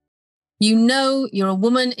You know you're a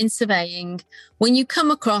woman in surveying when you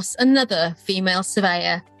come across another female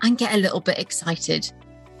surveyor and get a little bit excited.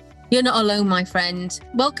 You're not alone, my friend.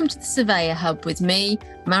 Welcome to the Surveyor Hub with me,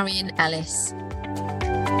 Marion Ellis.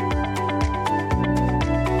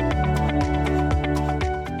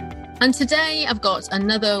 And today I've got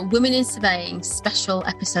another Women in Surveying special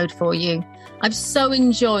episode for you. I've so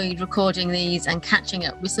enjoyed recording these and catching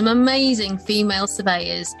up with some amazing female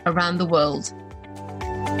surveyors around the world.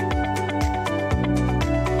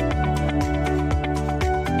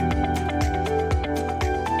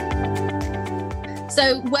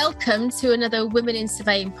 So welcome to another Women in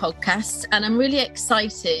Surveying podcast, and I'm really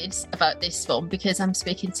excited about this one because I'm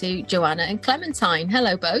speaking to Joanna and Clementine.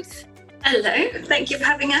 Hello both. Hello, thank you for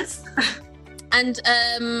having us. And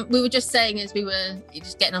we were just saying as we were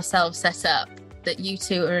just getting ourselves set up that you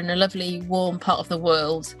two are in a lovely warm part of the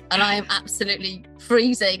world, and I am absolutely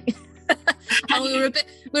freezing. And we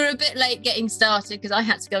were a bit late getting started because I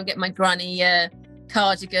had to go and get my granny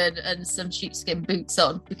cardigan and some sheepskin boots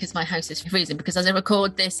on because my house is freezing, because as I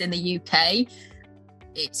record this in the UK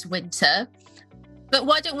it's winter. But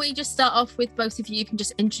why don't we just start off with both of you can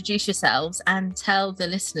just introduce yourselves and tell the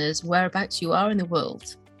listeners whereabouts you are in the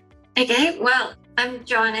world. Okay, well, I'm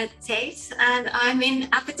Joanna Tate and I'm in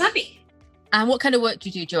Abu Dhabi. And what kind of work do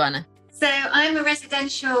you do, Joanna? So I'm a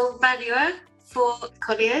residential valuer for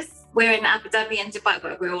Colliers. We're in Abu Dhabi and Dubai,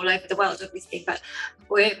 but we're all over the world, obviously. But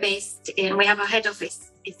we have our head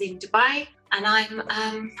office is in Dubai, and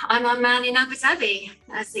I'm a man in Abu Dhabi,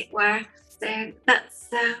 as it were. So that's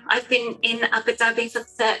I've been in Abu Dhabi for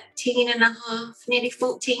 13 and a half, nearly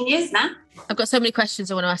 14 years now. I've got so many questions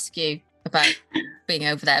I want to ask you about being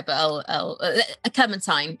over there, but I'll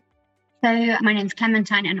Clementine. So my name's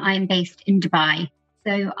Clementine, and I am based in Dubai.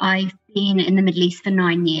 So I've been in the Middle East for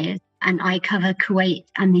 9 years. And I cover Kuwait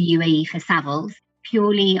and the UAE for Savills,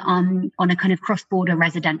 purely on a kind of cross-border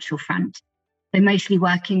residential front. So mostly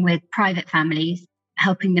working with private families,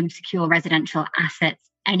 helping them secure residential assets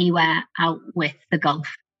anywhere out with the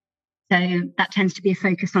Gulf. So that tends to be a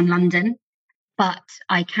focus on London, but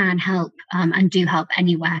I can help and do help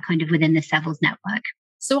anywhere kind of within the Savills network.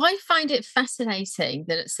 So I find it fascinating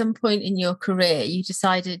that at some point in your career, you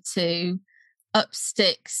decided to up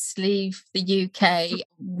sticks, leave the UK,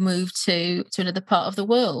 move to another part of the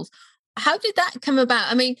world. How did that come about?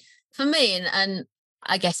 I mean, for me, and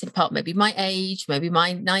I guess in part maybe my age, maybe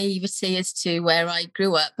my naivety as to where I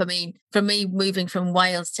grew up. I mean, for me, moving from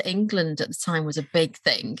Wales to England at the time was a big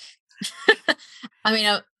thing. I mean,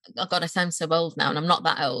 oh God, I sound so old now, and I'm not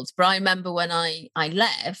that old. But I remember when I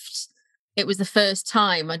left, it was the first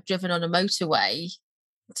time I'd driven on a motorway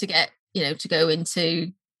to get, to go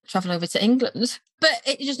into travel over to England. But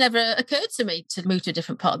it just never occurred to me to move to a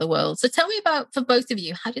different part of the world. So tell me about, for both of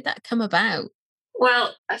you, how did that come about?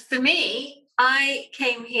 Well, for me, I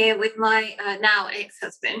came here with my now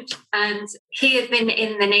ex-husband, and he had been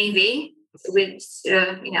in the Navy with,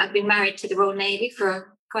 I've been married to the Royal Navy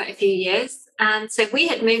for quite a few years. And so we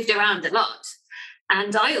had moved around a lot.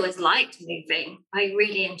 And I always liked moving. I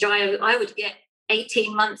really I would get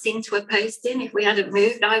 18 months into a posting. If we hadn't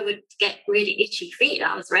moved, I would get really itchy feet.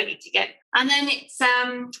 I was ready to get. And then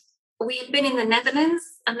we had been in the Netherlands,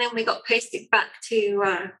 and then we got posted back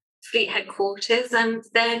to fleet headquarters. And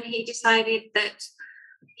then he decided that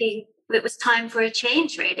it was time for a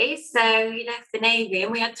change, really. So he left the Navy,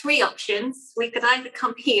 and we had three options. We could either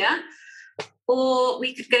come here, or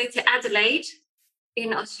we could go to Adelaide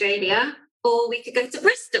in Australia, or we could go to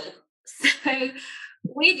Bristol. So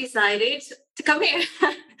we decided to come here.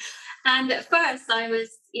 And at first I was,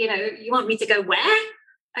 you want me to go where?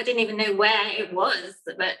 I didn't even know where it was,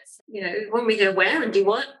 but, you want me to go where and do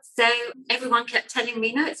what? So everyone kept telling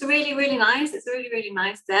me, no, it's really, really nice. It's really, really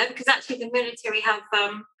nice there, because actually the military have,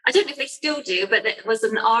 I don't know if they still do, but there was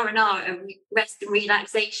an R&R, a rest and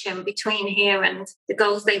relaxation between here and the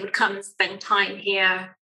Gulf. They would come and spend time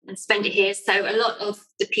here and spend it here. So a lot of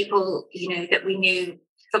the people, that we knew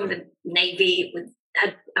from the Navy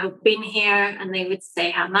had been here, and they would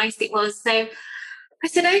say how nice it was. So I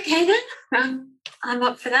said, okay then, I'm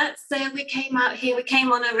up for that. So we came out here, we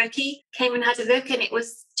came on a recce, came and had a look, and it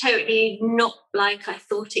was totally not like I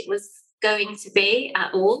thought it was going to be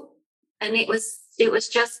at all. And it was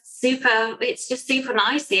just super, it's just super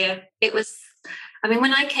nice here.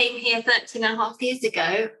 When I came here 13 and a half years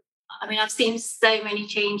ago, I've seen so many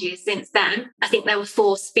changes since then. I think there were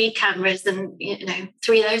 4 speed cameras, and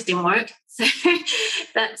 3 of those didn't work. So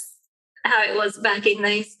that's how it was back in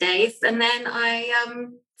those days. And then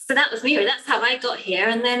so that was me. That's how I got here.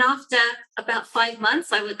 And then after about 5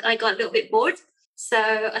 months, I got a little bit bored. So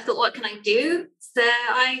I thought, what can I do? So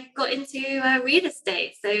I got into real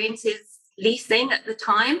estate, so into leasing at the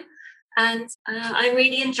time. And I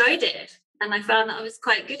really enjoyed it. And I found that I was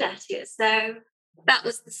quite good at it. So that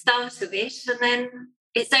was the start of it. And then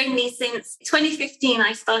it's only since 2015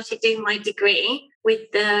 I started doing my degree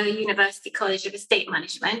with the University College of Estate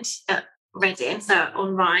Management at Reading, so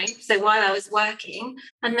online. So while I was working,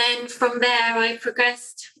 and then from there I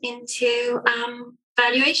progressed into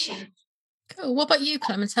valuation. Cool. What about you,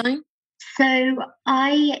 Clementine? So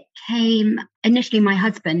I came initially, my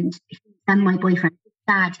husband and my boyfriend, his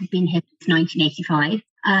dad had been here since 1985.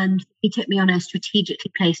 And he took me on a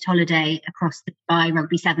strategically placed holiday across the Dubai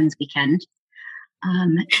Rugby Sevens weekend.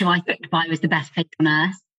 So I thought Dubai was the best place on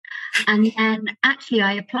earth. And then actually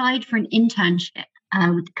I applied for an internship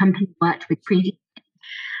with the company I worked with previously.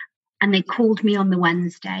 And they called me on the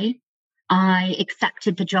Wednesday. I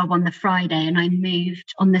accepted the job on the Friday and I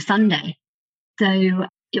moved on the Sunday. So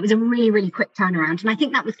it was a really, really quick turnaround. And I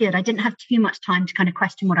think that was good. I didn't have too much time to kind of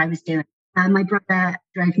question what I was doing. My brother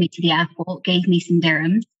drove me to the airport, gave me some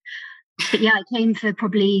dirhams. But yeah, I came for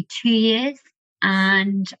probably 2 years.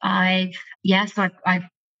 And I've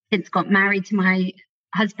since got married to my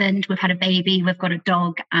husband. We've had a baby, we've got a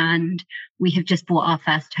dog, and we have just bought our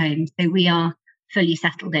first home. So we are fully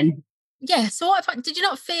settled in. Yeah. So did you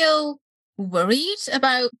not feel worried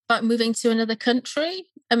about moving to another country?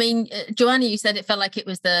 I mean, Joanna, you said it felt like it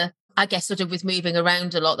was sort of with moving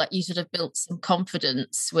around a lot, that you sort of built some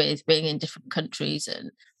confidence with being in different countries.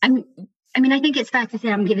 And I mean, I think it's fair to say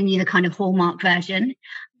I'm giving you the kind of hallmark version.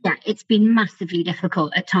 Yeah, it's been massively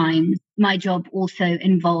difficult at times. My job also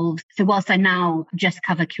involves, so whilst I now just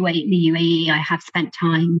cover Kuwait and the UAE, I have spent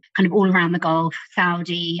time kind of all around the Gulf,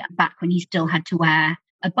 Saudi, back when you still had to wear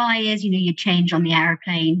abayas, you'd change on the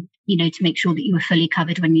aeroplane, to make sure that you were fully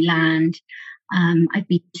covered when you land. I've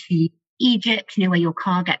been to Egypt, where your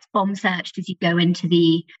car gets bomb searched as you go into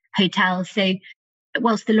the hotel. So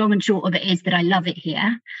whilst the long and short of it is that I love it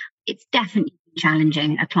here, it's definitely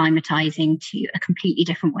challenging acclimatizing to a completely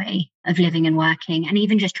different way of living and working. And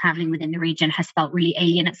even just traveling within the region has felt really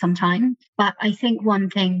alien at some time. But I think one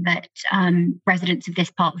thing that residents of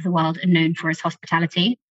this part of the world are known for is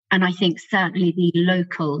hospitality. And I think certainly the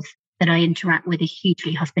locals that I interact with are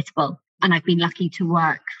hugely hospitable. And I've been lucky to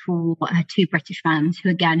work for 2 British firms who,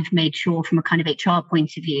 again, have made sure from a kind of HR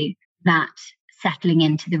point of view that settling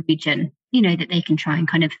into the region, that they can try and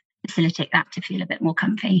kind of facilitate that to feel a bit more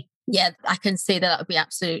comfy. Yeah, I can see that would be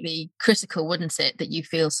absolutely critical, wouldn't it? That you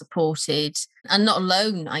feel supported and not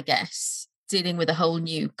alone, I guess, dealing with a whole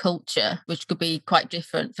new culture, which could be quite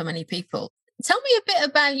different for many people. Tell me a bit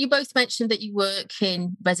about, you both mentioned that you work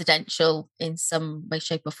in residential in some way,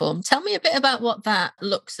 shape or form. Tell me a bit about what that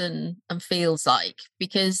looks and feels like,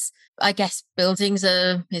 because I guess buildings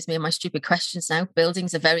are, here's me and my stupid questions now,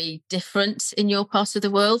 buildings are very different in your part of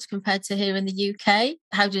the world compared to here in the UK.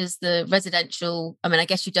 How does the residential, I mean, I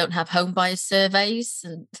guess you don't have home buyers surveys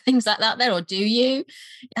and things like that there, or do you?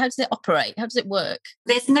 How does it operate? How does it work?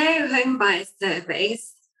 There's no home buyers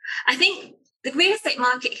surveys. I think the real estate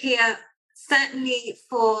market here, certainly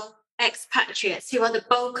for expatriates who are the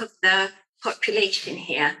bulk of the population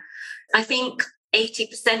here, I think 80%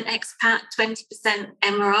 expat, 20%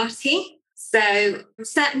 Emirati. So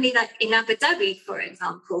certainly like in Abu Dhabi, for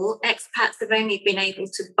example, expats have only been able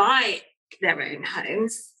to buy their own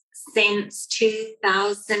homes since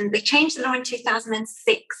 2000. They changed the law in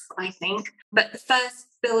 2006, I think, but the first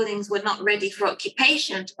buildings were not ready for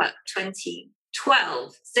occupation until about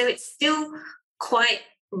 2012. So it's still quite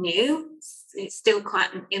new. It's still quite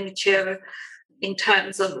immature in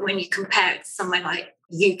terms of when you compare it to somewhere like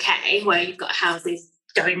UK, where you've got houses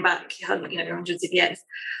going back hundreds of years.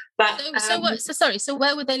 But so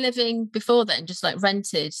where were they living before then? Just like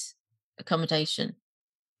rented accommodation?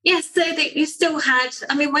 Yes, so that you still had,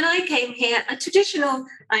 I mean, when I came here, a traditional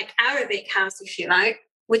like Arabic house, if you like,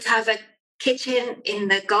 would have a kitchen in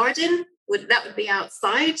the garden, that would be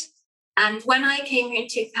outside. And when I came here in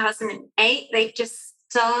 2008, they just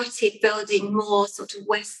started building more sort of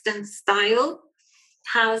Western style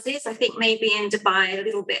houses. I think maybe in Dubai a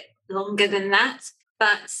little bit longer than that.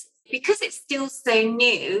 But because it's still so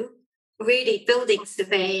new, really building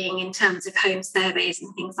surveying in terms of home surveys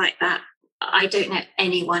and things like that, I don't know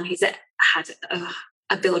anyone who's had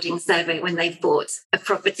a building survey when they've bought a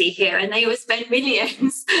property here, and they will spend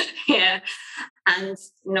millions here and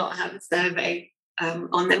not have a survey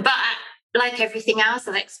on them. But like everything else,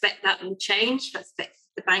 I expect that will change. I expect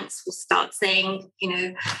the banks will start saying,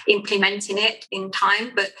 implementing it in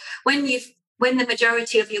time. But when the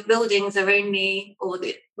majority of your buildings are only, or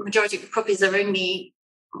the majority of your properties are only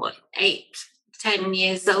 8-10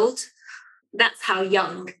 years old, that's how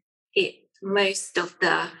young it most of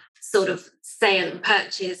the sort of sale and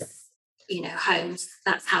purchase, homes.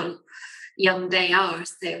 That's how young they are.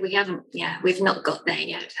 So we've not got there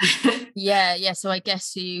yet. Yeah. So I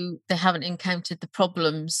guess they haven't encountered the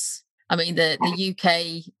problems. I mean, the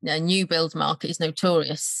UK new build market is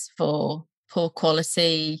notorious for poor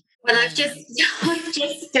quality. Well, I've just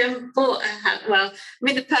bought a house. Well, I'm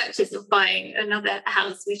in the purchase of buying another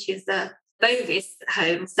house, which is a Bovis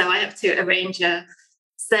home. So I have to arrange a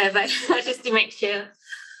survey just to make sure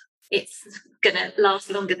it's going to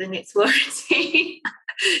last longer than its warranty.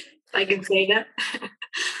 If I can say that.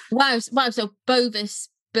 Wow. So Bovis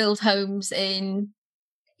build homes in...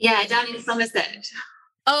 Yeah, down in Somerset.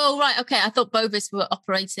 Oh, right. Okay. I thought Bovis were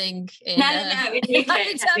operating in... No, in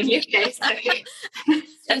UK. Sorry.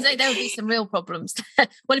 Seems like there would be some real problems.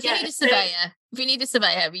 Well, if you need a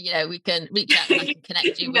surveyor, we can reach out and I can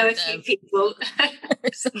connect you with a few people.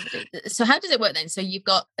 Somebody. So how does it work then? So you've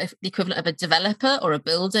got the equivalent of a developer or a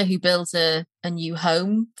builder who builds a new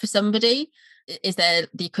home for somebody. Is there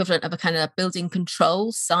the equivalent of a kind of building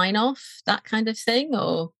control sign off, that kind of thing,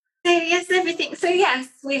 or? So yes, everything. So yes,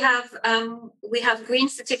 we have green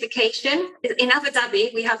certification. In Abu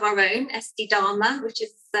Dhabi, we have our own SD Dharma, which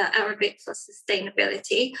is Arabic for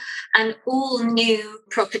sustainability. And all new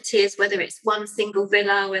properties, whether it's one single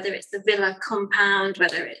villa, whether it's a villa compound,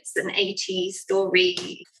 whether it's an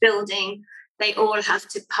 80-story building, they all have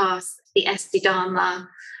to pass the SD Dharma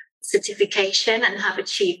certification and have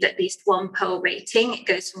achieved at least 1 Pearl rating. It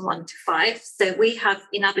goes from 1 to 5. So we have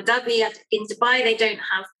in Abu Dhabi, in Dubai, they don't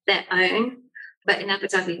have their own, but in Abu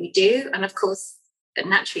Dhabi we do. And of course,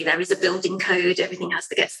 naturally, there is a building code. Everything has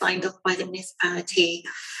to get signed off by the municipality.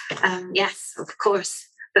 Yes, of course.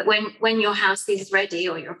 But when your house is ready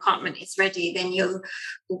or your apartment is ready, then you'll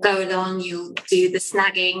go along, you'll do the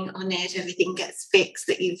snagging on it, everything gets fixed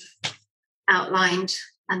that you've outlined,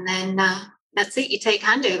 and then that's it. You take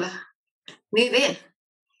handover, move in.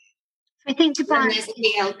 I think Dubai. And there's a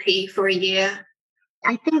DLP for a year.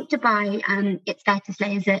 I think Dubai, it's fair to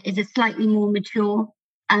say, is a slightly more mature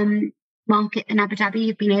market than Abu Dhabi.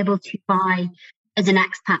 You've been able to buy as an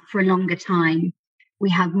expat for a longer time. We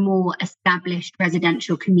have more established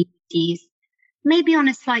residential communities, maybe on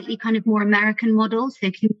a slightly kind of more American model.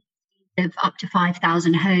 So communities of up to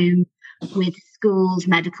 5,000 homes with schools,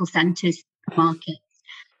 medical centres, markets,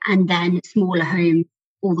 and then smaller homes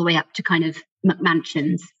all the way up to kind of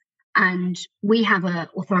mansions. And we have an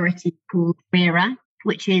authority called RERA,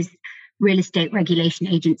 which is Real Estate Regulation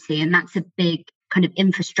Agency. And that's a big kind of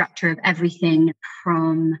infrastructure of everything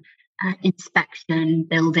from inspection,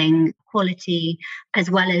 building quality, as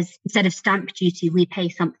well as instead of stamp duty, we pay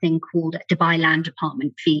something called Dubai Land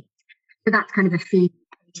Department fee. So that's kind of a fee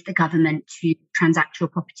to the government to transact your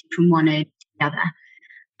property from one owner to the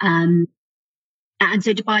other. And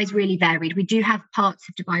so Dubai is really varied. We do have parts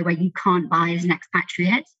of Dubai where you can't buy as an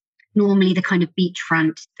expatriate. Normally the kind of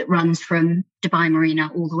beachfront that runs from Dubai Marina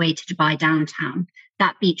all the way to Dubai downtown,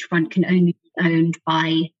 that beachfront can only be owned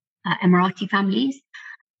by Emirati families,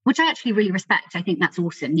 which I actually really respect. I think that's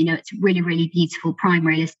awesome. It's really, really beautiful prime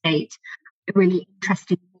real estate, a really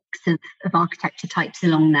interesting mix of architecture types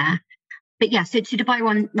along there. But yeah, so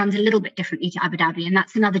Dubai runs a little bit differently to Abu Dhabi. And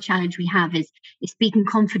that's another challenge we have is speaking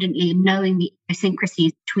confidently and knowing the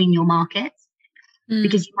idiosyncrasies between your markets,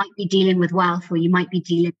 because you might be dealing with wealth or you might be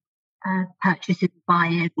dealing with purchasers,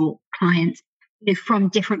 buyers or clients from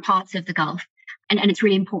different parts of the Gulf. And it's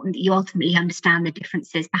really important that you ultimately understand the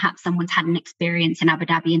differences. Perhaps someone's had an experience in Abu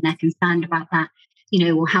Dhabi and they're concerned about that,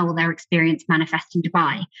 or how will their experience manifest in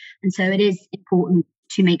Dubai. And so it is important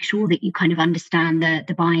to make sure that you kind of understand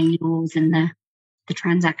the buying laws and the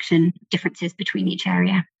transaction differences between each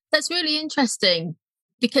area. That's really interesting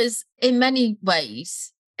because in many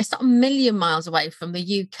ways, it's not a million miles away from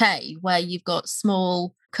the UK where you've got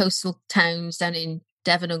small coastal towns down in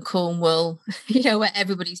Devon and Cornwall, where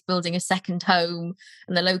everybody's building a second home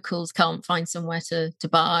and the locals can't find somewhere to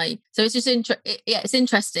buy. So it's just it's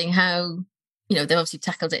interesting how, they've obviously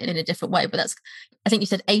tackled it in a different way, but I think you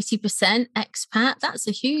said 80% expat. That's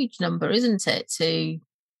a huge number, isn't it?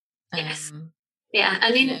 Yes. Yeah.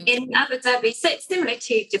 And in Abu Dhabi, so it's similar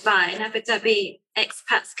to Dubai. In Abu Dhabi,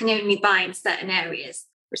 expats can only buy in certain areas,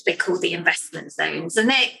 which they call the investment zones. And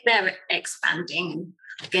they're expanding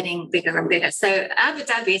and getting bigger and bigger. So Abu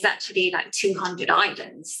Dhabi is actually like 200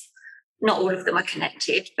 islands. Not all of them are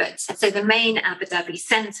connected, but so the main Abu Dhabi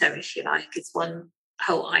centre, if you like, is one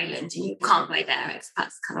whole island, and you can't buy there.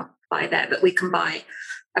 Expats cannot buy there, but we can buy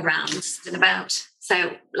around and about.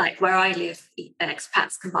 So like where I live,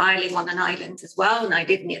 expats can buy. I live on an island as well, and I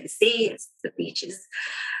live near the sea. The beach is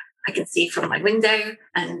I can see from my window,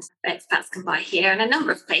 and expats can buy here and a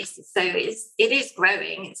number of places. So it is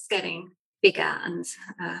growing. It's getting bigger and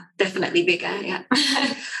definitely bigger, yeah.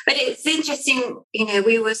 But it's interesting,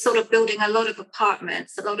 we were sort of building a lot of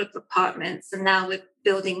apartments, and now we're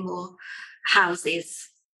building more houses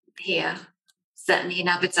here, certainly in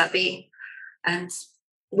Abu Dhabi. And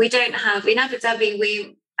we don't have, in Abu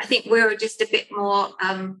Dhabi, I think we're just a bit more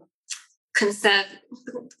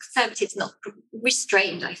conservative, not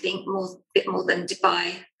restrained, I think, a bit more than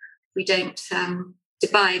Dubai. We don't,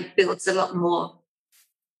 Dubai builds a lot more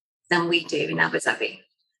than we do in Abu Dhabi.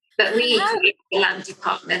 But we have a land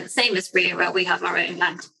department, same as Rira. We have our own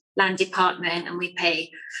land department, and we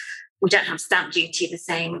don't have stamp duty the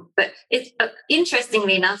same. But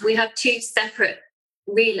interestingly enough, we have two separate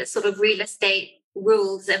real estate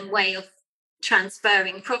rules and way of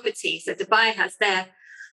transferring property. So Dubai has their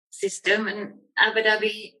system, and Abu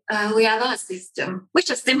Dhabi, we have our system, which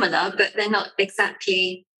are similar, but they're not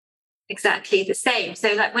exactly the same.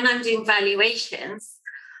 So like when I'm doing valuations,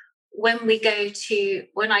 when I go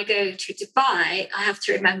to Dubai, I have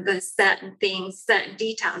to remember certain things, certain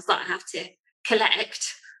details that I have to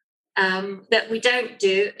collect that we don't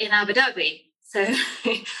do in Abu Dhabi. So,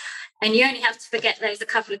 and you only have to forget those a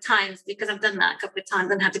couple of times, because I've done that a couple of times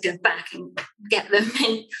and had to go back and get them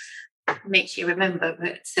and make you remember.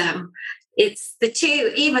 But it's the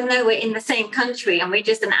two, even though we're in the same country and we're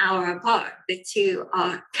just an hour apart, the two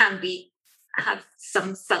have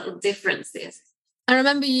some subtle differences. I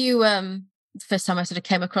remember you, the first time I sort of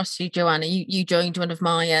came across you, Joanna, you joined one of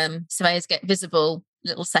my Surveyors Get Visible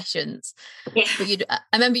little sessions. Yeah. But I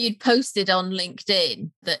remember you'd posted on LinkedIn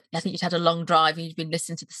that I think you'd had a long drive and you'd been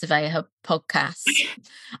listening to the Surveyor Hub podcast.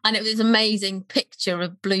 And it was an amazing picture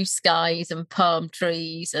of blue skies and palm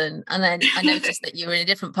trees. And then I noticed that you were in a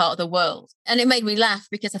different part of the world. And it made me laugh,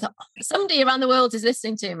 because I thought, somebody around the world is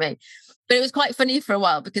listening to me. But it was quite funny for a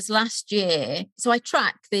while, because last year, so I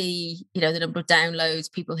track the number of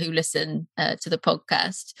downloads, people who listen to the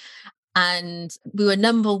podcast, and we were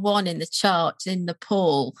number one in the charts in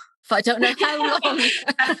Nepal for I don't know how long.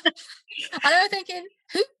 And I was thinking,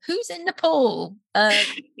 who's in Nepal? So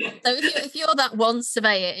if you're that one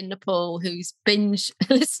surveyor in Nepal who's binge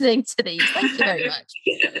listening to these, thank you very much.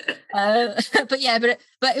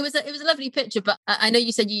 But it was a lovely picture. But I know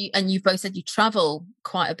you said you both said you travel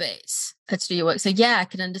quite a bit to do your work. So yeah, I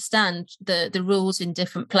can understand the rules in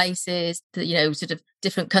different places, sort of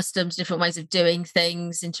different customs, different ways of doing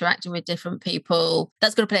things, interacting with different people.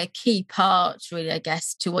 That's going to play a key part, really, I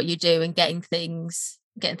guess, to what you do and getting things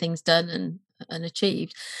done and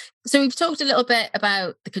achieved. So we've talked a little bit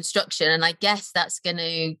about the construction, and I guess that's going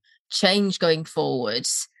to change going forward,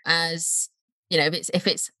 as if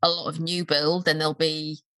it's a lot of new build, then there'll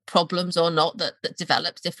be problems or not that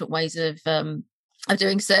develops different ways of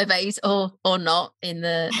doing surveys or not in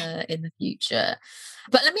the future.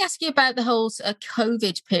 But let me ask you about the whole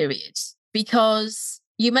COVID period, because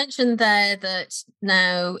you mentioned there that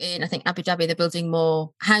now in, I think, Abu Dhabi, they're building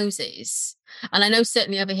more houses. And I know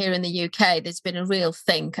certainly over here in the UK, there's been a real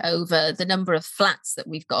think over the number of flats that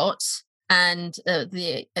we've got and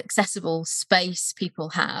the accessible space people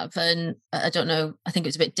have. And I don't know, I think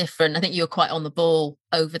it's a bit different. I think you were quite on the ball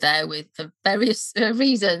over there for various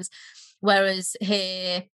reasons. Whereas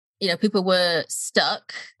here, people were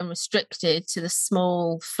stuck and restricted to the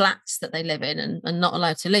small flats that they live in and not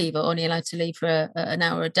allowed to leave, or only allowed to leave for an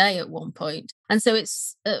hour a day at one point. And so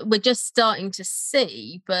it's we're just starting to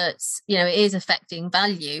see, but it is affecting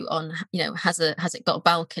value on has it got a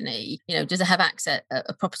balcony? Does it have access?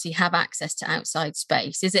 A property have access to outside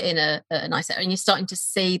space? Is it in a nice area? And you're starting to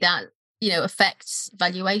see that affects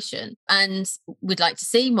valuation. And we'd like to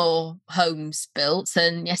see more homes built.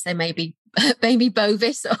 And yes, they may be maybe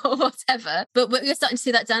Bovis or whatever, but we're starting to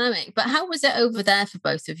see that dynamic. But how was it over there for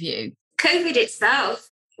both of you? COVID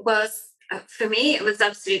itself was, for me, it was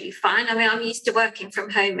absolutely fine. I mean, I'm used to working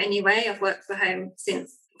from home anyway. I've worked from home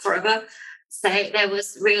since forever. So there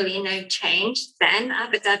was really no change then.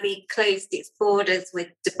 Abu Dhabi closed its borders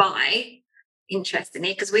with Dubai,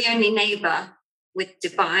 interestingly, because we only neighbour with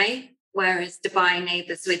Dubai, whereas Dubai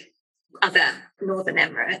neighbours with other Northern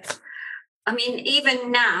Emirates. I mean,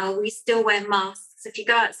 even now, we still wear masks. If you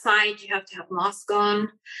go outside, you have to have a mask on.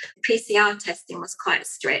 PCR testing was quite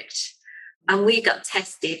strict, and we got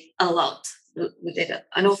tested a lot. We did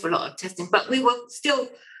an awful lot of testing, but we were still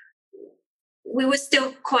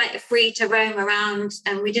quite free to roam around,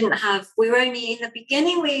 and we were only, in the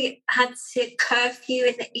beginning, we had to curfew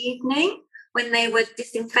in the evening when they were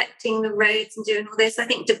disinfecting the roads and doing all this. I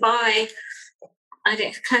think Dubai,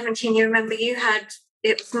 Clementine, you remember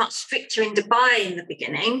it was much stricter in Dubai in the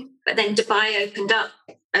beginning, but then Dubai opened up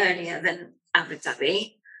earlier than Abu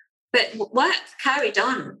Dhabi, but work carried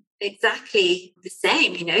on exactly the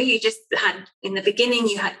same. You just had, in the beginning,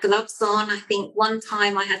 you had gloves on. I think one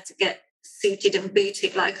time I had to get suited and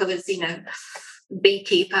booted like I was,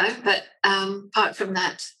 beekeeper. But apart from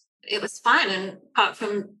that, it was fine. And apart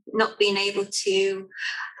from not being able to,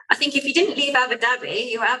 I think if you didn't leave Abu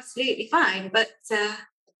Dhabi, you were absolutely fine. But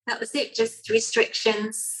that was it, just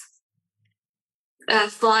restrictions,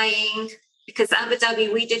 flying. Because Abu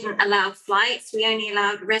Dhabi, we didn't allow flights. We only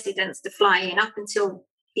allowed residents to fly in up until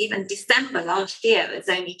even December last year. It's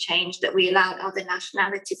only changed that we allowed other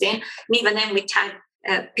nationalities in. And even then,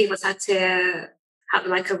 people had to have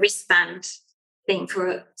like a wristband thing for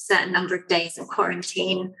a certain number of days and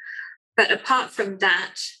quarantine. But apart from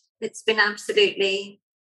that, it's been absolutely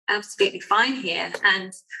fine here.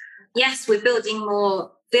 And yes, we're building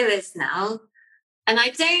more villas now. And I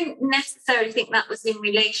don't necessarily think that was in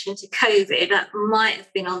relation to COVID. That might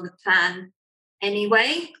have been on the plan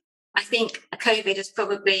anyway. I think COVID has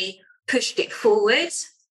probably pushed it forward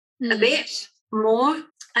a bit more.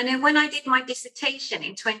 I know when I did my dissertation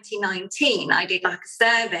in 2019, I did like a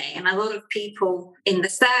survey, and a lot of people in the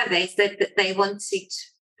survey said that they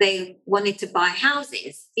wanted to buy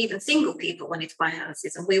houses. Even single people wanted to buy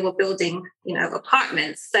houses, and we were building,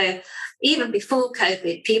 apartments. So even before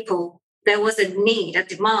COVID, there was a need, a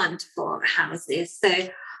demand for houses. So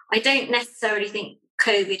I don't necessarily think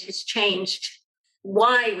COVID has changed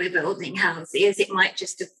why we're building houses. It might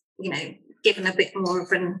just have, given a bit more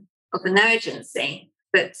of an urgency.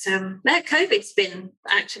 But COVID's been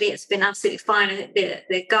absolutely fine.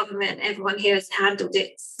 The government, everyone here has handled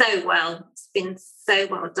it so well. It's been so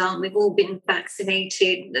well done. We've all been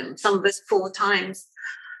vaccinated, some of us 4 times.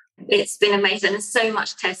 It's been amazing. There's so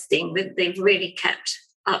much testing. They've really kept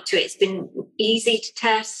up to it. It's been easy to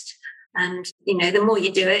test, and the more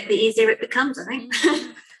you do it, the easier it becomes, I think.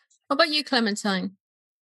 What about you, Clementine?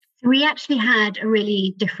 We actually had a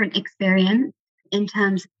really different experience in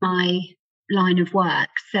terms of my line of work.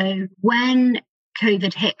 So when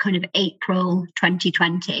COVID hit kind of April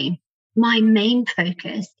 2020, my main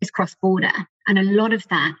focus is cross-border, and a lot of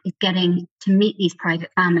that is getting to meet these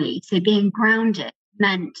private families. So being grounded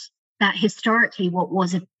meant that historically what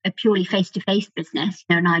was a purely face-to-face business,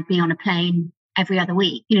 and I'd be on a plane every other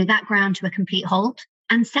week, that ground to a complete halt.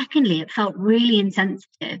 And secondly, it felt really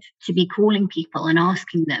insensitive to be calling people and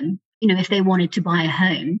asking them, if they wanted to buy a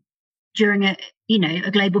home during a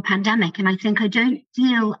global pandemic. And I think I don't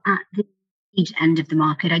deal at the need end of the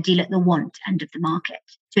market. I deal at the want end of the market.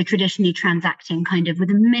 So traditionally transacting kind of with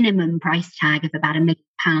a minimum price tag of about £1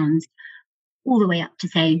 million, all the way up to,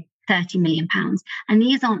 say, £30 million. And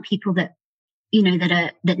these aren't people that,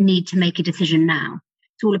 that need to make a decision now.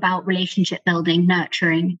 It's all about relationship building,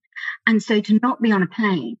 nurturing. And so to not be on a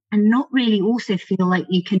plane and not really also feel like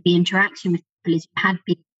you can be interacting with people as you had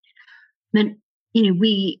been, meant,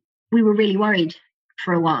 we were really worried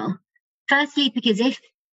for a while. Firstly, because if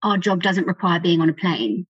our job doesn't require being on a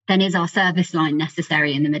plane, then is our service line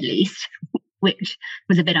necessary in the Middle East, which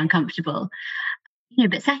was a bit uncomfortable.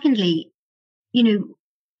 But secondly,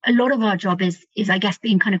 a lot of our job is I guess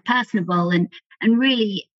being kind of personable and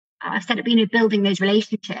really, I've said it, building those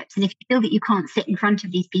relationships. And if you feel that you can't sit in front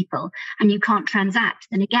of these people and you can't transact,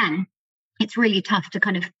 then again, it's really tough to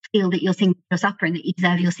kind of feel that you're singing your supper and that you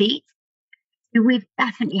deserve your seat. So we've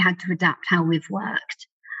definitely had to adapt how we've worked.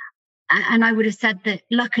 And I would have said that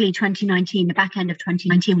luckily 2019, the back end of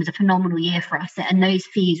 2019 was a phenomenal year for us. And those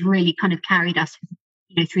fees really kind of carried us,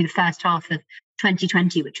 through the first half of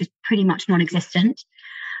 2020, which was pretty much non-existent.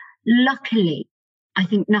 Luckily, I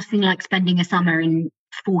think nothing like spending a summer in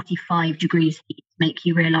 45 degrees heat to make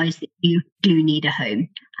you realize that you do need a home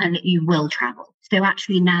and that you will travel. So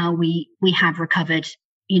actually now we have recovered,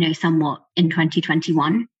 somewhat in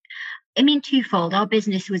 2021. I mean, twofold. Our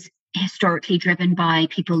business was historically driven by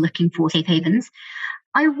people looking for safe havens.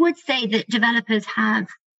 I would say that developers have,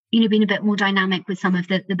 been a bit more dynamic with some of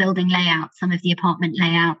the building layouts, some of the apartment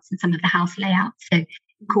layouts and some of the house layouts. So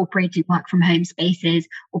incorporating work from home spaces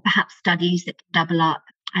or perhaps studies that double up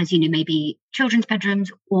as, maybe children's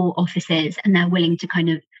bedrooms or offices. And they're willing to kind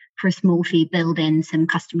of, for a small fee, build in some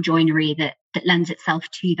custom joinery that lends itself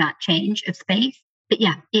to that change of space. But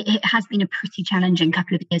yeah, it has been a pretty challenging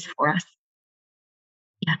couple of years for us.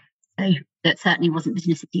 Yeah, so that certainly wasn't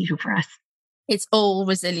business as usual for us. It's all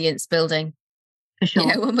resilience building. For sure.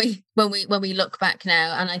 When we look back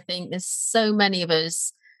now, and I think there's so many of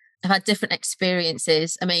us have had different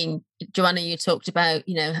experiences. I mean, Joanna, you talked about,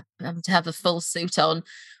 having to have a full suit on.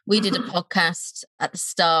 We did a podcast at the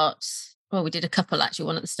start. Well, we did a couple actually,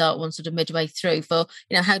 one at the start, one sort of midway through for,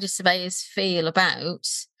 how do surveyors feel about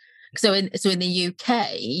So in the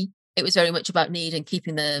UK, it was very much about need and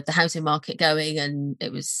keeping the housing market going, and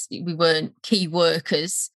we weren't key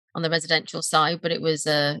workers on the residential side, but it was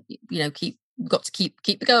keep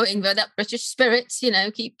it going, but that British spirit,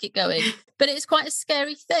 keep going. But it's quite a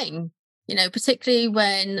scary thing, particularly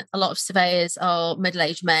when a lot of surveyors are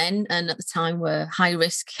middle-aged men, and at the time were high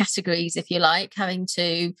risk categories, if you like, having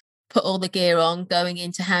to put all the gear on, going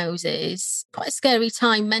into houses. Quite a scary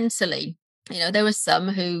time mentally. There were some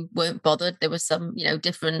who weren't bothered. There were some,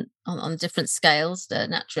 different on different scales,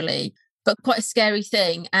 naturally, but quite a scary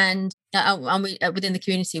thing. And we, within the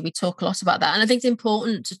community, we talk a lot about that. And I think it's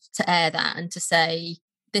important to air that and to say,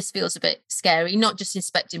 this feels a bit scary, not just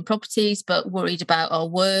inspecting properties, but worried about our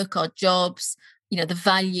work, our jobs, the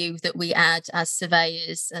value that we add as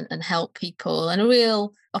surveyors and help people, and a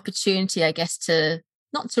real opportunity, I guess, to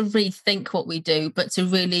not to rethink what we do, but to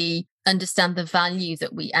really understand the value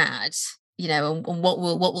that we add, and what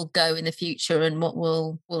will go in the future and what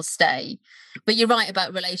will stay. But you're right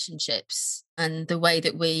about relationships and the way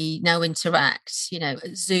that we now interact.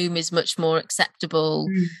 Zoom is much more acceptable,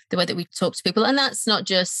 the way that we talk to people, and that's not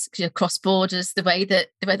just cross borders, the way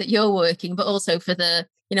that you're working, but also for the.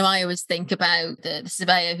 I always think about the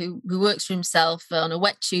surveyor who works for himself on a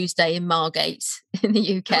wet Tuesday in Margate in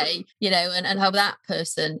the UK, and how that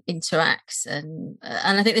person interacts. And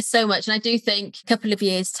I think there's so much. And I do think a couple of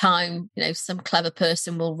years' time, some clever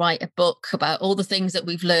person will write a book about all the things that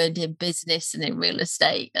we've learned in business and in real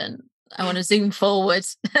estate. And I want to zoom forward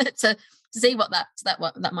to see what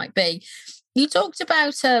that might be. You talked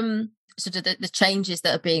about sort of the changes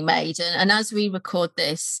that are being made. And as we record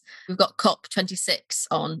this, we've got COP26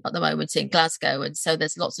 on at the moment in Glasgow. And so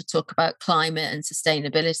there's lots of talk about climate and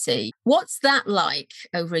sustainability. What's that like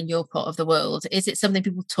over in your part of the world? Is it something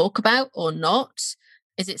people talk about or not?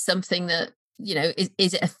 Is it something that,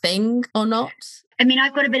 is it a thing or not? I mean,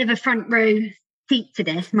 I've got a bit of a front row seat to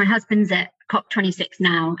this. My husband's at COP26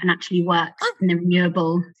 now and actually works in the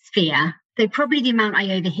renewable sphere. So probably the amount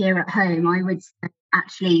I overhear at home, I would say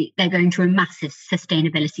actually they're going through a massive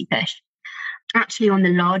sustainability push, actually on the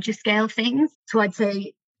larger scale things. So I'd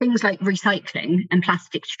say things like recycling and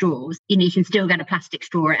plastic straws. You can still get a plastic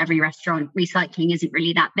straw at every restaurant. Recycling isn't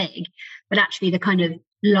really that big, but actually the kind of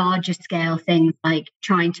larger scale things like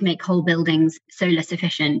trying to make whole buildings solar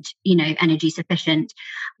sufficient, energy sufficient,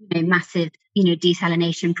 massive,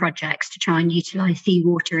 desalination projects to try and utilize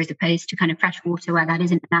seawater as opposed to kind of fresh water where that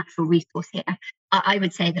isn't a natural resource here. I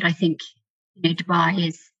would say that I think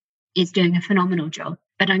Dubai is doing a phenomenal job,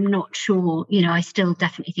 but I'm not sure. I still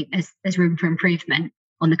definitely think there's room for improvement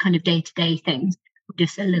on the kind of day-to-day things. We're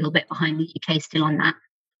just a little bit behind the UK still on that.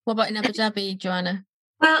 What about in Abu Dhabi, Joanna?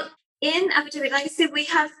 Well, in Abu Dhabi, like I said, we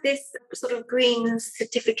have this sort of green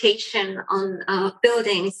certification on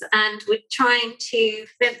buildings, and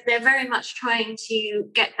they're very much trying to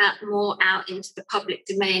get that more out into the public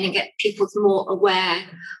domain and get people more aware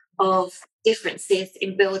of differences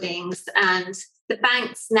in buildings. And the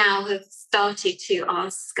banks now have started to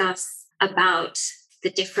ask us about the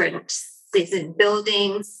differences in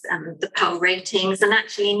buildings and the PAL ratings. And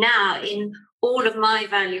actually now in all of my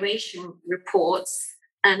valuation reports,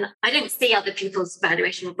 and I don't see other people's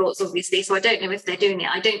valuation reports, obviously, so I don't know if they're doing it.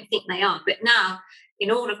 I don't think they are. But now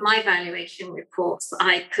in all of my valuation reports,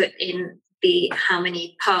 I put in how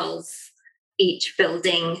many PALs each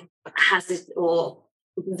building has, or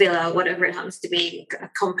villa, whatever it happens to be, a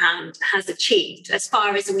compound has achieved as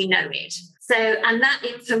far as we know it. So, and that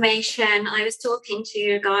information, I was talking to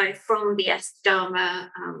a guy from the Esdama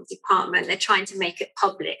department. They're trying to make it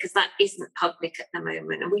public because that isn't public at the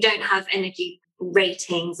moment. And we don't have energy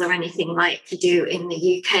ratings or anything like you do in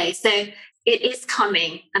the UK. So it is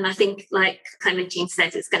coming. And I think, like Clementine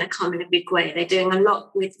said, it's going to come in a big way. They're doing a lot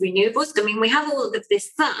with renewables. I mean, we have all of this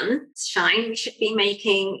sunshine. We should be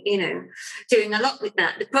making, doing a lot with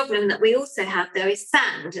that. The problem that we also have, though, is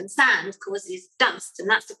sand. And sand causes dust. And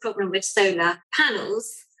that's the problem with solar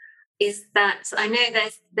panels, is that I know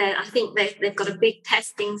I think they've got a big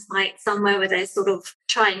testing site somewhere where they're sort of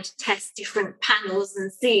trying to test different panels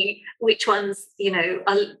and see which ones,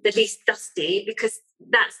 are the least dusty, because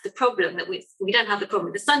that's the problem, that we don't have the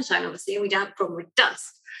problem with the sunshine, obviously, and we don't have a problem with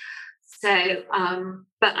dust. So,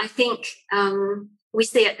 but I think we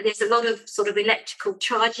see there's a lot of sort of electrical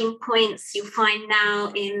charging points you find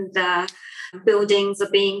now in the buildings are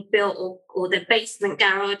being built, or the basement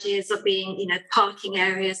garages are being, parking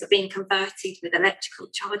areas are being converted with electrical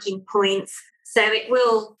charging points. So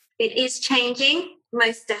it is changing,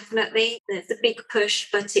 most definitely. There's a big push,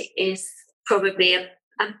 but it is probably a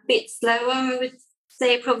bit slower, I would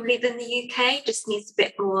say, probably than the UK. Just needs a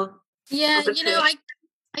bit more. Yeah,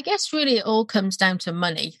 I guess really it all comes down to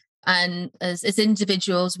money. And as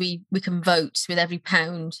individuals, we can vote with every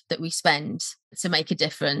pound that we spend to make a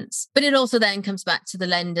difference. But it also then comes back to the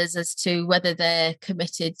lenders as to whether they're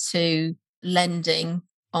committed to lending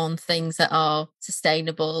on things that are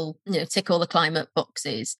sustainable, tick all the climate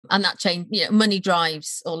boxes. And that change, money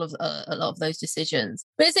drives all of a lot of those decisions.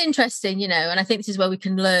 But it's interesting, and I think this is where we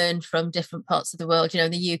can learn from different parts of the world.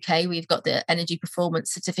 In the UK, we've got the energy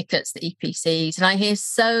performance certificates, the EPCs, and I hear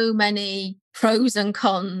so many pros and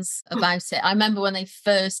cons about it. I remember when they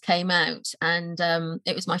first came out, and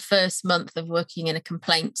it was my first month of working in a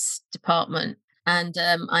complaints department. And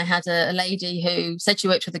I had a lady who said she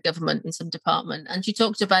worked for the government in some department, and she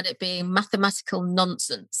talked about it being mathematical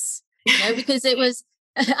nonsense, because it was,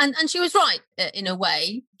 and she was right in a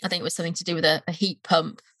way. I think it was something to do with a heat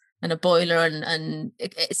pump and a boiler, and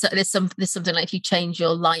there's something like if you change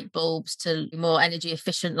your light bulbs to more energy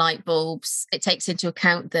efficient light bulbs, it takes into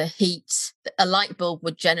account the heat a light bulb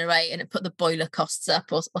would generate, and it put the boiler costs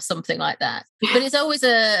up or something like that. But it's always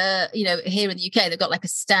here in the UK, they've got like a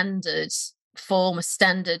standard form of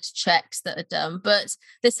standard checks that are done, but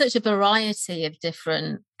there's such a variety of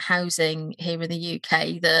different housing here in the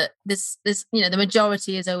UK that there's the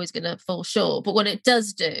majority is always going to fall short. But what it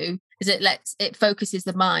does do is it focuses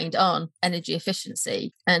the mind on energy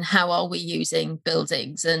efficiency and how are we using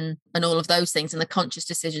buildings and all of those things and the conscious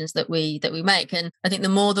decisions that we make. And I think the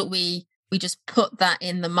more that we just put that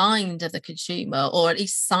in the mind of the consumer, or at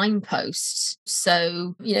least signposts.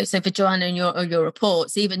 So, so for Joanna and your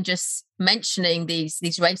reports, even just mentioning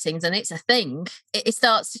these ratings, and it's a thing, it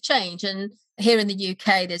starts to change. And here in the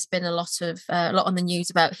UK, there's been a lot on the news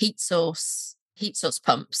about heat source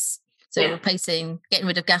pumps. So getting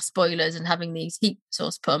rid of gas boilers and having these heat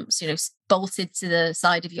source pumps, bolted to the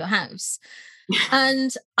side of your house.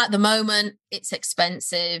 And at the moment, it's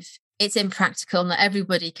expensive, it's impractical, not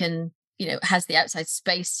everybody can, has the outside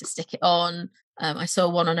space to stick it on. I saw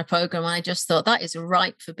one on a program and I just thought that is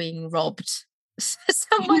ripe for being robbed.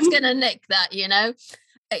 Someone's going to nick that,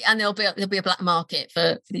 and there'll be a black market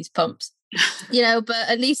for these pumps, but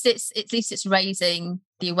at least it's raising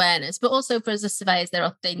the awareness. But also for us as surveyors, there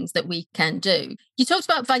are things that we can do. You talked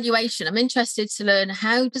about valuation. I'm interested to learn,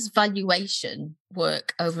 how does valuation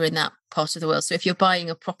work over in that part of the world? So if you're buying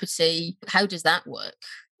a property, how does that work?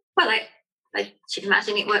 Well, I should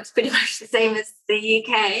imagine it works pretty much the same as the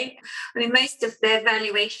UK. I mean, most of the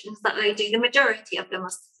valuations that they do, the majority of them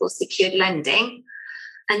are for secured lending.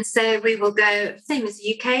 And so we will go, same as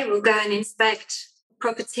the UK, we'll go and inspect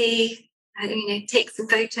property, take some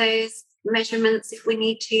photos, measurements if we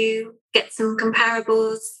need to, get some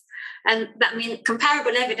comparables. And that means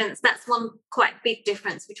comparable evidence, that's one quite big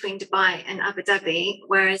difference between Dubai and Abu Dhabi,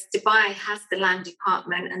 whereas Dubai has the land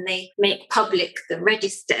department and they make public the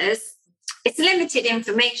registers. It's limited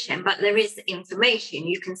information, but there is information.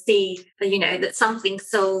 You can see, that something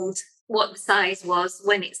sold, what the size was,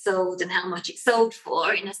 when it sold, and how much it sold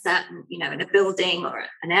for in a certain, in a building or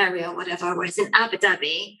an area or whatever. Whereas in Abu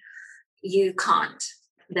Dhabi, you can't.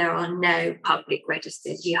 There are no public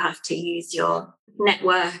registers. You have to use your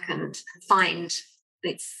network and find.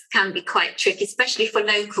 It can be quite tricky, especially for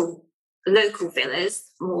local villas,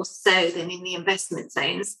 more so than in the investment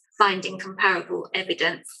zones. Finding comparable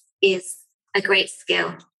evidence is a great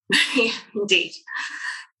skill, indeed.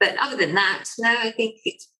 But other than that, no, I think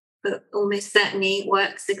it almost certainly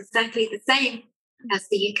works exactly the same as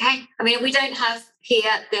the UK. I mean, we don't have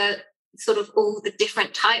here the sort of all the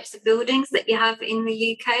different types of buildings that you have in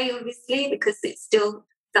the UK, obviously, because it's still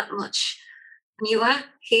that much newer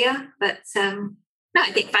here. But no,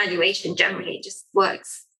 I think valuation generally just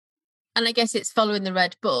works. And I guess it's following the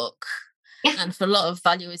Red Book. Yeah. And for a lot of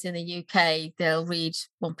valuers in the UK, they'll read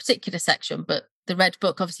one particular section, but the Red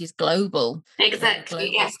Book obviously is global. Exactly.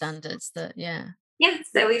 Global standards that, yeah. Yeah,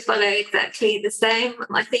 so we follow exactly the same.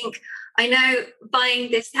 I know buying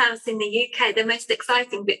this house in the UK, the most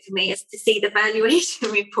exciting bit for me is to see the valuation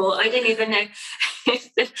report. I don't even know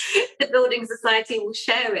if the Building Society will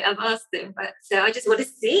share it. I've asked them, but so I just want to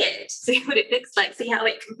see it, see what it looks like, see how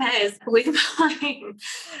it compares with mine.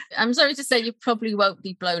 I'm sorry to say you probably won't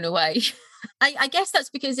be blown away. I guess that's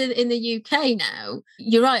because in the UK now,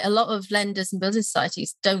 you're right, a lot of lenders and building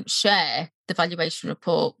societies don't share the valuation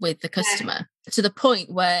report with the customer, to the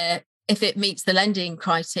point where if it meets the lending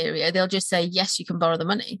criteria, they'll just say, yes, you can borrow the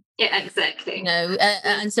money. Yeah, exactly.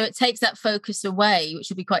 And so it takes that focus away, which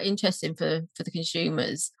would be quite interesting for the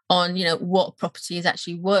consumers on, what property is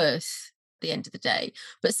actually worth at the end of the day.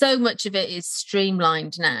 But so much of it is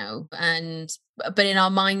streamlined now. But in our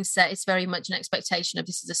mindset, it's very much an expectation of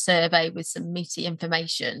this is a survey with some meaty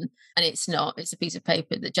information. And it's not. It's a piece of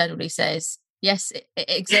paper that generally says, yes, it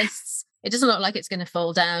exists. It doesn't look like it's going to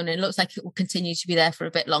fall down, and it looks like it will continue to be there for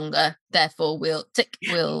a bit longer. Therefore, we'll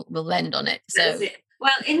lend on it. So, that's it.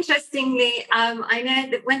 Well, interestingly, I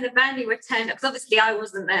know that when the value returned up, because obviously I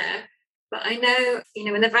wasn't there, but I know,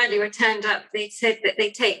 when the value returned up, they said that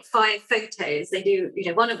they take 5 photos. They do,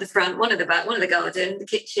 one of the front, one of the back, one of the garden, the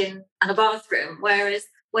kitchen, and a bathroom. Whereas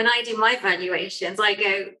when I do my valuations, I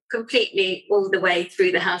go completely all the way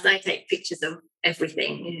through the house. I take pictures of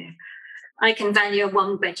everything. I can value a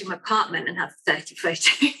 1-bedroom apartment and have 30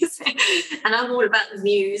 photos. And I'm all about the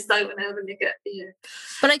views. I want to have a look at,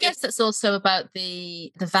 But I guess that's also about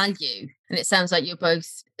the value. And it sounds like you're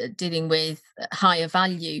both dealing with higher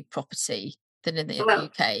value property than in the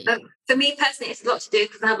UK. For me personally, it's a lot to do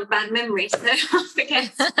because I have a bad memory, so I'll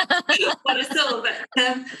forget what I saw.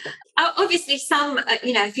 But obviously some,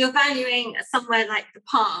 if you're valuing somewhere like the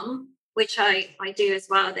Palm, which I do as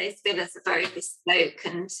well, those villas are very bespoke,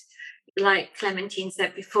 and like Clementine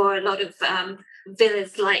said before, a lot of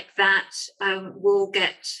villas like that will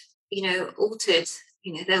get, altered.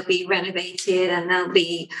 They'll be renovated, and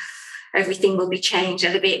everything will be changed,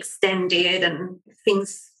 it'll be extended, and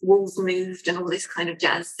walls moved and all this kind of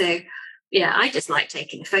jazz. So yeah, I just like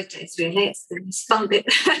taking the photos, really. It's the fun bit.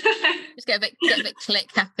 Just get a bit click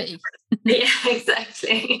happy. Yeah,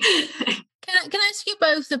 exactly. Can I ask you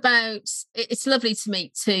both about, it's lovely to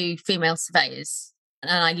meet 2 female surveyors,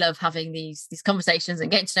 and I love having these conversations and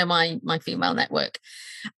getting to know my female network.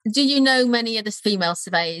 Do you know many of the female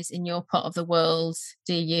surveyors in your part of the world?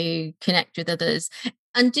 Do you connect with others?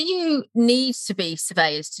 And do you need to be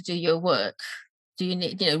surveyors to do your work? Do you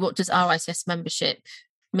need, what does RICS membership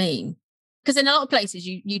mean? Because in a lot of places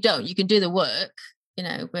you don't. You can do the work,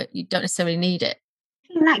 but you don't necessarily need it.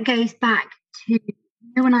 I think that goes back to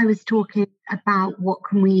when I was talking about what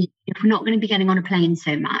can we, if we're not going to be getting on a plane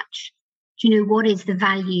so much, what is the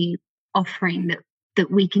value offering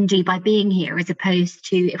that we can do by being here, as opposed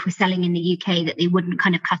to if we're selling in the UK, that they wouldn't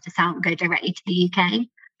kind of cut us out and go directly to the UK.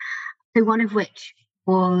 So one of which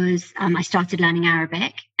was I started learning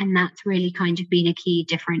Arabic, and that's really kind of been a key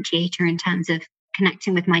differentiator in terms of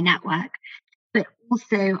connecting with my network. But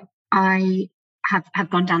also I have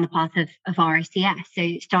gone down the path of RICS.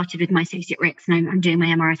 So started with my associate RICS, and I'm doing my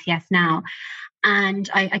MRICS now. And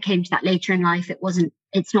I came to that later in life.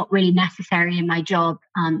 It's not really necessary in my job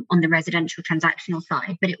on the residential transactional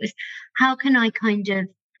side, but it was, how can I kind of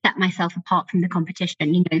set myself apart from the competition,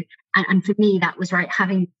 and for me, that was right,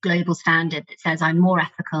 having global standard that says I'm more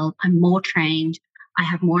ethical, I'm more trained, I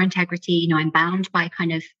have more integrity, I'm bound by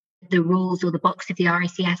kind of the rules or the box of the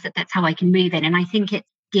RICS, that's how I can move in. And I think it's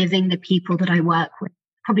giving the people that I work with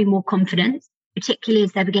probably more confidence, particularly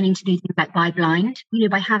as they're beginning to do things like buy blind.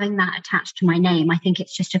 By having that attached to my name, I think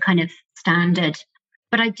it's just a kind of standard.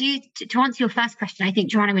 But I do, to answer your first question, I think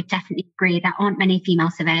Joanna would definitely agree there aren't many female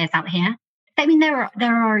surveyors out here. I mean, there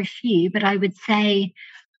are a few, but I would say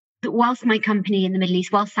that whilst my company in the Middle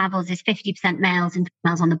East, whilst Savills is 50% males and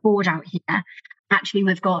females on the board out here, actually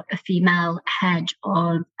we've got a female head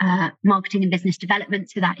of marketing and business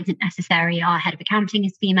development, so that isn't necessary. Our head of accounting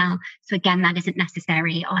is female, so again, that isn't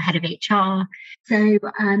necessary. Our head of HR. So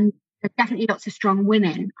there's definitely lots of strong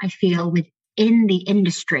women, I feel, within the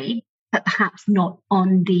industry, but perhaps not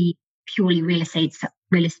on the purely real estate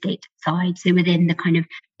side. So within the kind of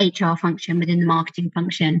HR function, within the marketing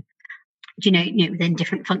function, within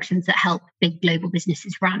different functions that help big global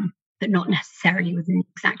businesses run, but not necessarily within the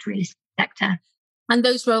exact real estate sector. And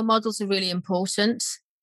those role models are really important,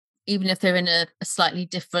 even if they're in a slightly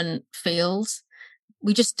different field.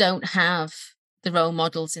 We just don't have the role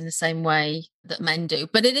models in the same way that men do.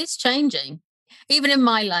 But it is changing. Even in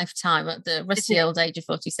my lifetime, at the rusty old age of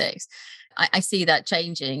 46, I see that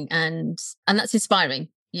changing, and that's inspiring,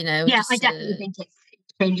 Yeah, I definitely think it's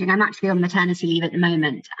changing. I'm actually on maternity leave at the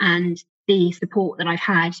moment, and the support that I've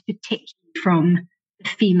had, particularly from the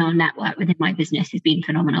female network within my business, has been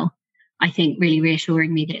phenomenal. I think really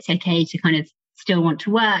reassuring me that it's okay to kind of still want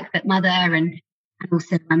to work, but mother, and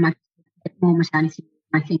also I'm a bit more maternity.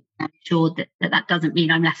 I think I'm sure that doesn't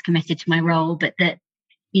mean I'm less committed to my role, but that,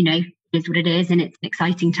 it is what it is, and it's an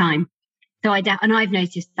exciting time. So and I've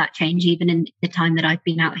noticed that change even in the time that I've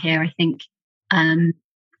been out here. I think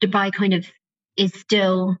Dubai kind of is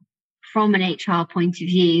still, from an HR point of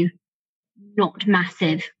view, not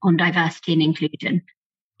massive on diversity and inclusion.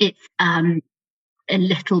 It's a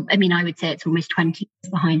little, I would say it's almost 20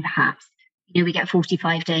 years behind perhaps. We get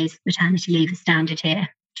 45 days maternity leave as standard here,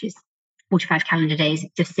 which is 45 calendar days,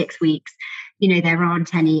 just 6 weeks. There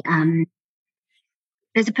aren't any,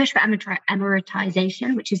 there's a push for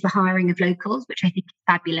Emiratization, which is the hiring of locals, which I think is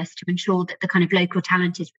fabulous to ensure that the kind of local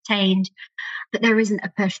talent is retained. But there isn't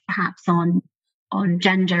a push perhaps on on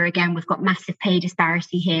gender. Again, we've got massive pay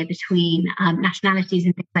disparity here between nationalities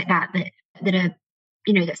and things like that that are,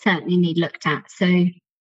 that certainly need looked at. So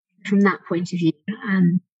from that point of view,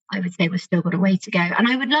 I would say we've still got a way to go. And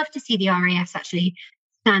I would love to see the RAS actually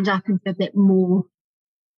stand up and be a bit more,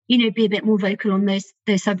 be a bit more vocal on those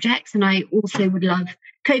subjects. And I also would love,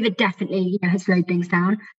 COVID definitely, has slowed things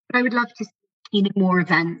down, but I would love to see, more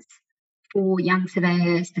events for young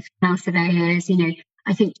surveyors, for female surveyors.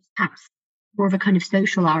 I think perhaps more of a kind of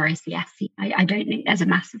social RACS. I don't think there's a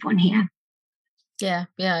massive one here. Yeah,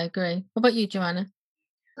 I agree. What about you, Joanna?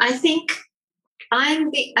 I think I'm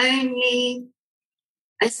the only,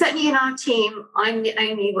 certainly in our team, I'm the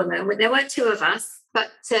only woman. There were two of us,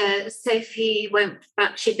 but Sophie went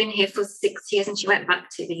back. She'd been here for 6 years and she went back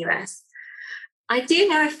to the US. I do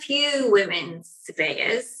know a few women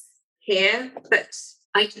surveyors here, but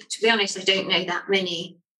to be honest, I don't know that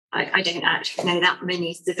many. I don't actually know that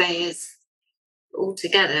many surveyors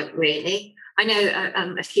altogether, really. I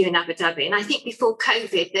know a few in Abu Dhabi, and I think before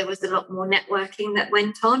COVID there was a lot more networking that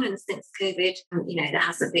went on, and since COVID, there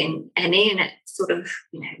hasn't been any, and it sort of,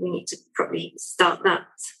 we need to probably start that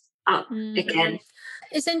up again.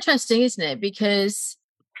 It's interesting, isn't it? Because,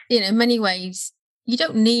 in many ways, you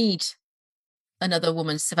don't need another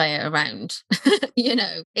woman surveyor around.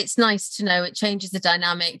 It's nice to know it changes the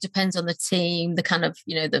dynamic, depends on the team, the kind of,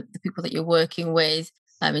 the people that you're working with.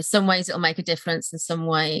 In some ways it'll make a difference, in some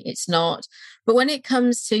way it's not. But when it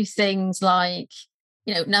comes to things like,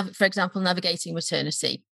 for example, navigating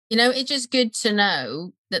maternity, it's just good to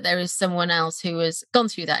know that there is someone else who has gone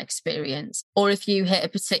through that experience. Or if you hit a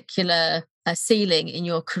particular ceiling in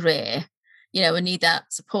your career, and need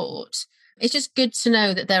that support, it's just good to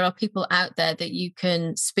know that there are people out there that you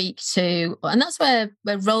can speak to. And that's where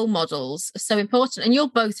role models are so important. And you're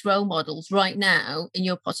both role models right now in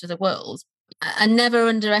your part of the world. And never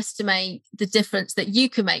underestimate the difference that you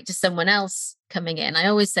can make to someone else coming in. I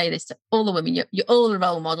always say this to all the women, you're all a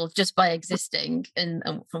role model just by existing and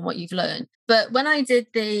from what you've learned. But when I did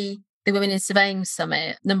the Women in Surveying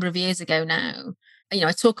Summit a number of years ago now,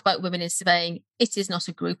 I talk about women in surveying. It is not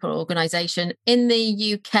a group or organisation. In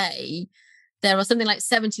the UK, there are something like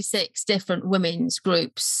 76 different women's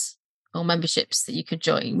groups or memberships that you could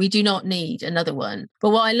join. We do not need another one. But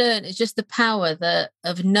what I learned is just the power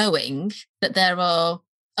of knowing that there are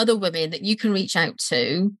other women that you can reach out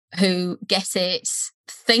to who get it,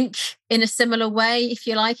 think in a similar way, if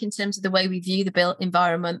you like, in terms of the way we view the built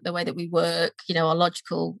environment, the way that we work, our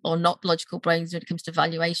logical or not logical brains when it comes to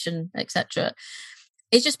valuation, etc.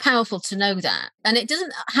 It's just powerful to know that. And it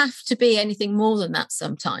doesn't have to be anything more than that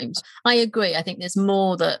sometimes. I agree. I think there's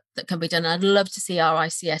more that can be done. I'd love to see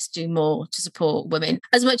RICS do more to support women,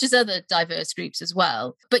 as much as other diverse groups as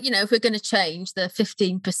well. But, if we're going to change the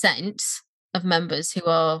 15% of members who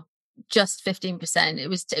are just 15%, it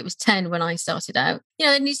was 10 when I started out,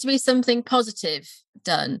 there needs to be something positive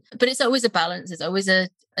done. But it's always a balance. It's always a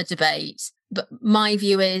debate. But my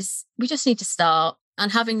view is we just need to start.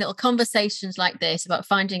 And having little conversations like this about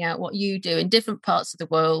finding out what you do in different parts of the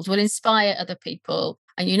world will inspire other people.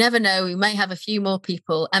 And you never know, we may have a few more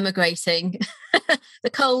people emigrating the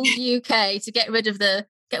cold UK to get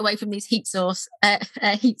away from these heat source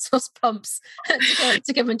pumps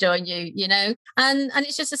to come and join you, and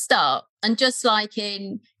it's just a start. And just like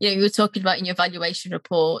in, you were talking about in your valuation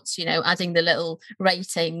reports, adding the little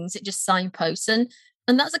ratings, it just signposts.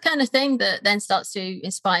 And that's the kind of thing that then starts to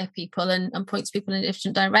inspire people and points people in a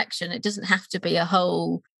different direction. It doesn't have to be a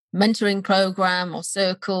whole mentoring program or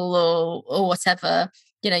circle or whatever.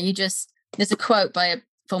 There's a quote by a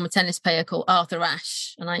former tennis player called Arthur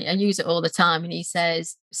Ashe, and I use it all the time. And he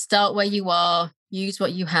says, start where you are, use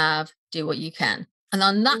what you have, do what you can. And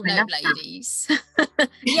on that note, ladies,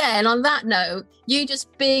 and on that note, you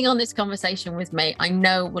just being on this conversation with me, I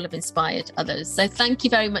know will have inspired others. So thank you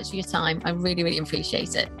very much for your time. I really, really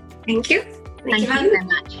appreciate it. Thank you. Thank you very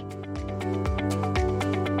much.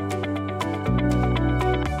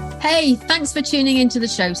 Hey, thanks for tuning into the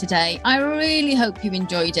show today. I really hope you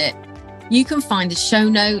enjoyed it. You can find the show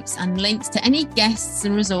notes and links to any guests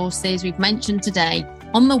and resources we've mentioned today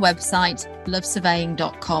on the website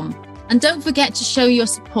lovesurveying.com. And don't forget to show your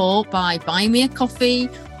support by buying me a coffee,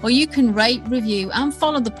 or you can rate, review and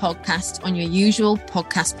follow the podcast on your usual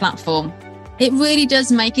podcast platform. It really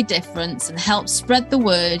does make a difference and helps spread the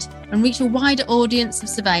word and reach a wider audience of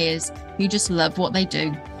surveyors who just love what they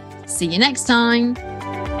do. See you next time.